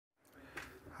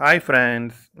Hi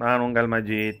friends, நான் உங்கள்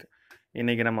மஜீத்.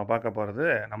 இன்றைக்கி நம்ம பார்க்க போகிறது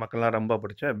நமக்கெல்லாம் ரொம்ப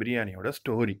பிடிச்ச பிரியாணியோட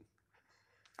ஸ்டோரி.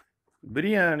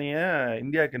 பிரியாணியை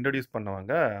இந்தியாவுக்கு இன்ட்ரடியூஸ்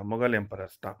பண்ணவங்க முகல்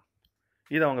எம்பரர்ஸ் தான்.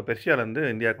 இது அவங்க பெர்ஷியாவிலேருந்து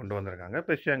இந்தியா கொண்டு வந்திருக்காங்க.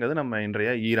 பெர்ஷியாங்கிறது நம்ம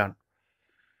இன்றைய ஈரான்.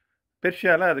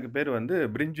 பெர்ஷியாவில் அதுக்கு பேர் வந்து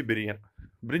பிரிஞ்சு பிரியன்.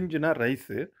 பிரிஞ்சுனா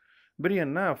rice,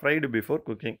 Priyanna fried before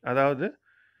cooking. அதாவது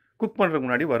குக் பண்ணுறதுக்கு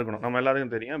முன்னாடி வறுக்கணும். நம்ம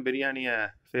எல்லாத்துக்கும் தெரியும், பிரியாணியை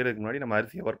செய்கிறதுக்கு முன்னாடி நம்ம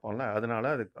அரிசியை வறுப்போம்ல,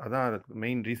 அதனால அதுக்கு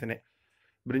மெயின் ரீசனே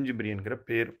பிரிஞ்சு பிரியன்கிற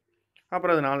பேர்.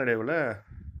 அப்புறம் அது நாளடைவில்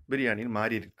பிரியாணின்னு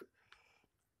மாறி இருக்கு.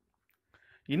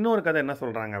 இன்னொரு கதை என்ன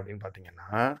சொல்கிறாங்க அப்படின்னு பார்த்தீங்கன்னா,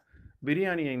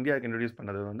 பிரியாணியை இந்தியாவுக்கு இன்ட்ரடியூஸ்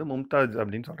பண்ணது வந்து மும்தாஜ்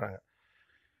அப்படின்னு சொல்கிறாங்க.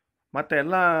 மற்ற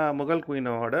எல்லா முகல்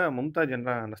குயினோட மும்தாஜ்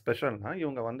என்ன ஸ்பெஷல்னால்,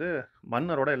 இவங்க வந்து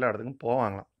மன்னரோட எல்லா இடத்துக்கும்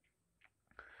போவாங்களாம்.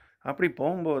 அப்படி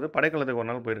போகும்போது படைக்களத்துக்கு ஒரு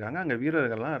நாள் போயிருக்காங்க. அங்கே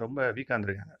வீரர்கள்லாம் ரொம்ப வீக்காக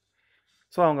இருந்திருக்காங்க.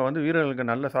 ஸோ அவங்க வந்து வீரர்களுக்கு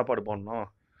நல்ல சாப்பாடு போடணும்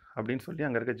அப்படின்னு சொல்லி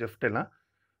அங்கே இருக்க செஃப்ட் எல்லாம்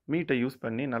மீட்டை யூஸ்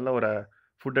பண்ணி நல்ல ஒரு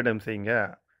ஃபுட் ஐட்டம் செய்யுங்க,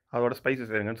 அதோட ஸ்பைசஸ்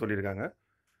செய்யுங்கன்னு சொல்லியிருக்காங்க.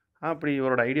 அப்படி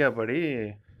இவரோட ஐடியா படி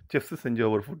செஃப்ஸ் செஞ்ச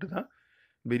ஒரு ஃபுட்டு தான்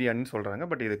பிரியாணின்னு சொல்கிறாங்க.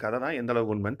 பட் இது கதை தான், எந்த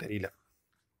அளவுக்கு உண்மைன்னு தெரியல.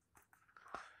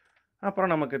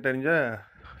 அப்புறம் நமக்கு தெரிஞ்ச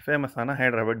ஃபேமஸான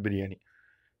ஹைதராபாத் பிரியாணி.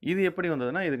 இது எப்படி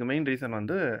வந்ததுன்னா, இதுக்கு மெயின் ரீசன்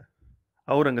வந்து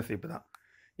அவுரங்கசீப் தான்.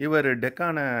 இவர்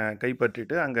டெக்கானை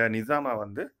கைப்பற்றிட்டு அங்கே நிசாமா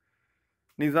வந்து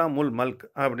நிசாமுல் மல்க்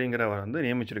அப்படிங்கிறவர் வந்து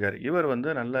நியமிச்சிருக்காரு. இவர் வந்து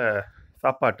நல்ல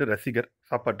சாப்பாட்டு ரசிகர்,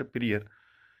 சாப்பாட்டு பிரியர்.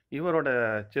 இவரோட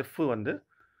செஃப்பு வந்து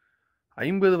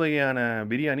 50 வகையான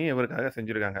பிரியாணி இவருக்காக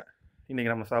செஞ்சுருக்காங்க. இன்றைக்கி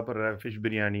நம்ம சாப்பிட்ற ஃபிஷ்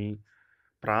பிரியாணி,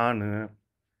 ப்ரானு,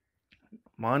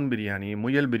 மான் பிரியாணி,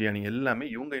 முயல் பிரியாணி எல்லாமே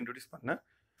இவங்க இன்ட்ரடியூஸ் பண்ண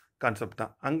கான்செப்ட்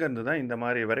தான். அங்கேருந்து தான் இந்த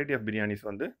மாதிரி வெரைட்டி ஆஃப் பிரியாணிஸ்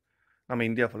வந்து நம்ம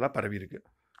இந்தியா ஃபுல்லாக பரவி இருக்கு.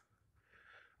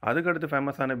 அதுக்கடுத்து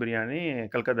ஃபேமஸான பிரியாணி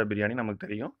கல்கத்தா பிரியாணி நமக்கு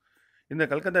தெரியும். இந்த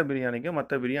கல்கத்தா பிரியாணிக்கும்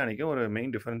மற்ற பிரியாணிக்கும் ஒரு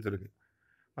மெயின் டிஃப்ரென்ஸ் இருக்குது.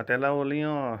 மற்ற எல்லா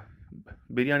ஊர்லேயும்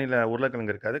பிரியாணியில்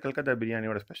உருளைக்கிழங்கு இருக்காது. கல்கத்தா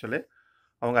பிரியாணியோட ஸ்பெஷலு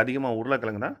அவங்க அதிகமாக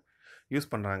உருளைக்கிழங்கு தான் யூஸ்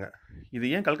பண்ணுறாங்க. இது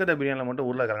ஏன் கல்கத்தா பிரியாணியில் மட்டும்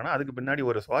உருளைக்கிழங்குனா, அதுக்கு பின்னாடி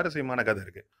ஒரு சுவாரஸ்யமான கதை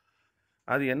இருக்குது.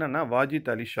 அது என்னென்னா,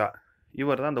 வாஜித் அலி ஷா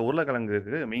இவர் தான் அந்த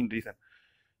உருளைக்கிழங்குக்கு மெயின் ரீசன்.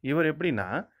 இவர் எப்படின்னா,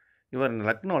 இவர்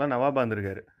லக்னோவில் நவாபாக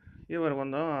இருந்திருக்காரு. இவர்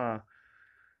கொஞ்சம்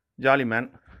ஜாலி மேன்,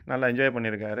 நல்லா என்ஜாய்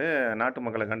பண்ணியிருக்காரு. நாட்டு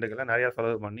மக்களை கண்டுக்கல, நிறையா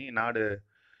செலவு பண்ணி நாடு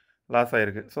லாஸ்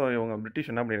ஆகிருக்கு. ஸோ இவங்க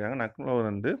பிரிட்டிஷ் என்ன பண்ணியிருக்காங்க, லக்னோவில்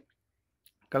வந்து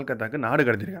கல்கத்தாக்கு நாடு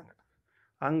கடத்திருக்காங்க.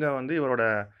 அங்கே வந்து இவரோட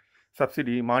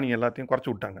சப்சிடி மானியம் எல்லாத்தையும் குறைச்சி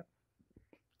விட்டாங்க.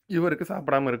 இவருக்கு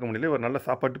சாப்பிடாமல் இருக்க முடியல. இவர் நல்ல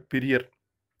சாப்பாட்டு பிரியர்,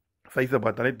 சைஸை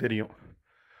பார்த்தாலே தெரியும்.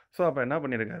 ஸோ அப்போ என்ன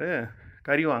பண்ணியிருக்காரு,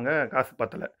 கறி வாங்க காசு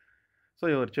பத்தலை. ஸோ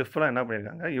இவர் செஃப்லாம் என்ன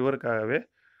பண்ணியிருக்காங்க, இவருக்காகவே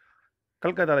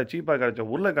கல்கத்தாவில் சீப்பாக கிடைச்ச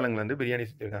உருளைக்கிழங்குலேருந்து பிரியாணி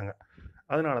செஞ்சுருக்காங்க.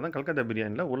 அதனால தான் கல்கத்தா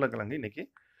பிரியாணியில் உருளைக்கிழங்கு இன்றைக்கி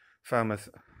ஃபேமஸ்.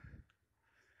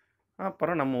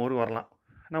 அப்புறம் நம்ம ஊர் வரலாம்.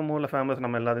 நம்ம ஊரில் ஃபேமஸ்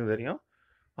நம்ம எல்லாத்துக்கும் தெரியும்,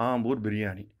 ஆம்பூர்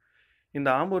பிரியாணி. இந்த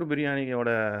ஆம்பூர் பிரியாணியோட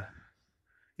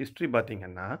ஹிஸ்ட்ரி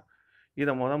பார்த்திங்கன்னா,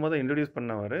 இதை இன்ட்ரடியூஸ்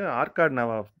பண்ணவர் ஆர்காட்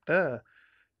நவாப்கிட்ட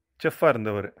செஃப்பாக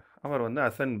இருந்தவர். அவர் வந்து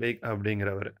ஹசன் பேக்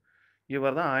அப்படிங்கிறவர்.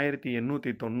 இவர் தான்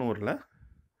 1890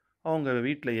 அவங்க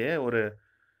வீட்டிலையே ஒரு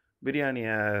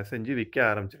பிரியாணியை செஞ்சு விற்க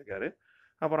ஆரம்பிச்சிருக்காரு.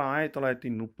 அப்புறம்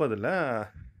 1930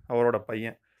 அவரோட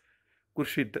பையன்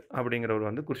குர்ஷித் அப்படிங்கிறவர்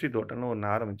வந்து குர்ஷித் ஹோட்டல்னு ஒன்று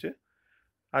ஆரம்பித்து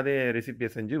அதே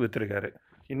ரெசிப்பியை செஞ்சு விற்றுருக்காரு.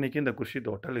 இன்றைக்கி இந்த குர்ஷித்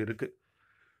ஹோட்டல் இருக்குது.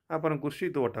 அப்புறம்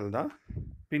குர்ஷித் ஹோட்டல் தான்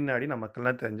பின்னாடி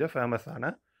நமக்கெல்லாம் தெரிஞ்ச ஃபேமஸான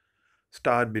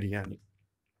ஸ்டார் பிரியாணி.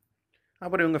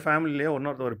 அப்புறம் இவங்க ஃபேமிலியிலே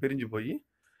இன்னொருத்தவர் பிரிஞ்சு போய்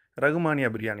ரகுமானியா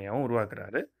பிரியாணியாகவும்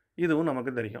உருவாக்குறாரு. இதுவும்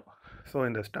நமக்கு தெரியும். ஸோ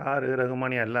இந்த ஸ்டாரு,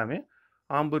 ரகுமானியா எல்லாமே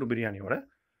ஆம்பூர் பிரியாணியோட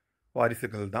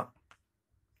வாரிசுகள் தான்.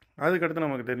 அதுக்கடுத்து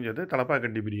நமக்கு தெரிஞ்சது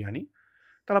தலப்பாக்கட்டி பிரியாணி.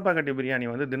 தலப்பாக்கட்டி பிரியாணி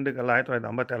வந்து திண்டுக்கல்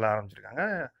 1957 ஆரம்பிச்சிருக்காங்க.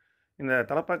 இந்த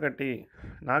தலப்பாக்கட்டி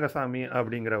நாகசாமி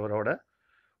அப்படிங்கிறவரோட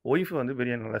ஒய்ஃப் வந்து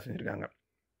பிரியாணி நல்லா செஞ்சுருக்காங்க.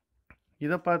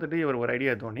 இதை பார்த்துட்டு இவர் ஒரு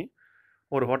ஐடியா தோணி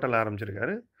ஒரு ஹோட்டல்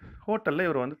ஆரம்பிச்சிருக்காரு. ஹோட்டலில்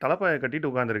இவர் வந்து தலப்பாயை கட்டிட்டு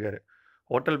உட்காந்துருக்காரு.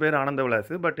 ஹோட்டல் பேர் ஆனந்த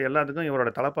விலாஸ், பட் எல்லாத்துக்கும்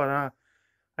இவரோட தலப்பா தான்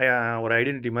ஒரு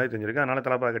ஐடென்டிட்டி மாதிரி தெரிஞ்சிருக்கு. அதனால்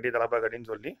தலப்பாக்கட்டின்னு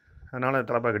சொல்லி அதனால்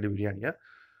தலப்பாக்கட்டி பிரியாணியாக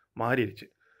மாறிடுச்சு.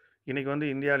 இன்றைக்கி வந்து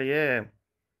இந்தியாவிலேயே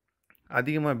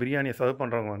அதிகமாக பிரியாணியை சர்வ்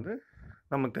பண்ணுறவங்க வந்து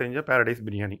நமக்கு தெரிஞ்ச பேரடைஸ்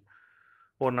பிரியாணி.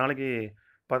 ஒரு நாளைக்கு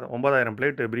 9,000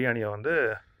 பிளேட்டு பிரியாணியை வந்து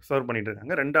சர்வ்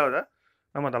பண்ணிகிட்ருக்காங்க. ரெண்டாவதாக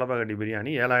நம்ம தலப்பாக்கட்டி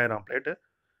பிரியாணி 7,000 பிளேட்டு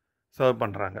சர்வ்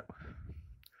பண்ணுறாங்க.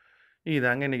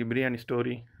 இதாங்க இன்றைக்கி பிரியாணி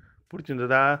ஸ்டோரி.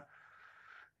 பிடிச்சிருந்ததா?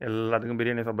 எல்லாத்துக்கும்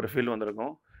பிரியாணி சாப்பிட்ற ஃபீல்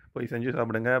வந்திருக்கும். போய் செஞ்சு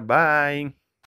சாப்பிடுங்க. பாய்.